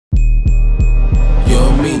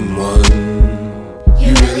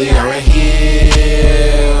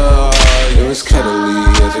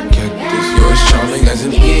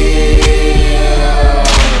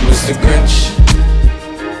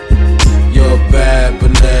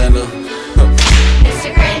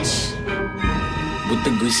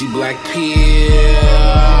with the greasy black peel.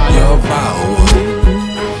 You're wild.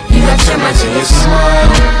 You got termites in your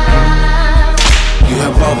smile. You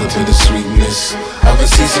have evolved into the sweetness of a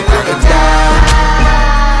seasick crocodile.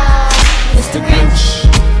 Mr. Grinch,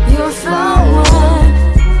 you're a flower,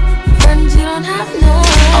 friends you don't have none.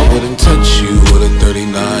 I wouldn't touch you with a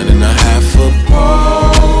 39 and a half foot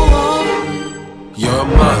pole. You're a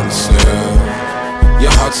monster,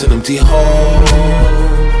 your heart's an empty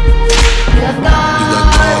hole. You got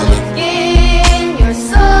garlic in your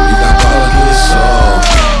soul. You got garlic in your soul.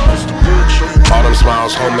 All them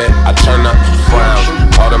smiles, homie, I turn up, frown.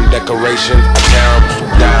 All them decorations, I tear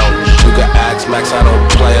them down. You can ask Max, I don't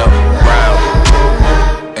play around.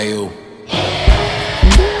 Ayo.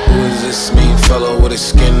 Who is this mean fellow with his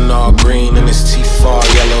skin all green and his teeth all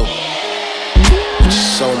yellow? What you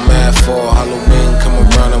so mad for? Halloween come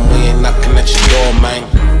around and we ain't knocking at your door, man.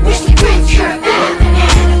 Mr. Grinch, you're a bad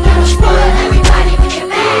banana. Don't spoil everybody with your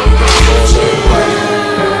bad. Mr. Grinch.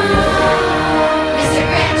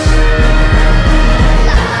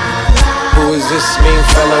 Who is this mean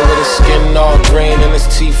fellow with his skin all green and his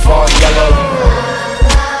teeth all yellow?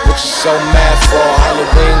 What you so mad for?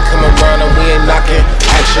 Halloween come around and we ain't knocking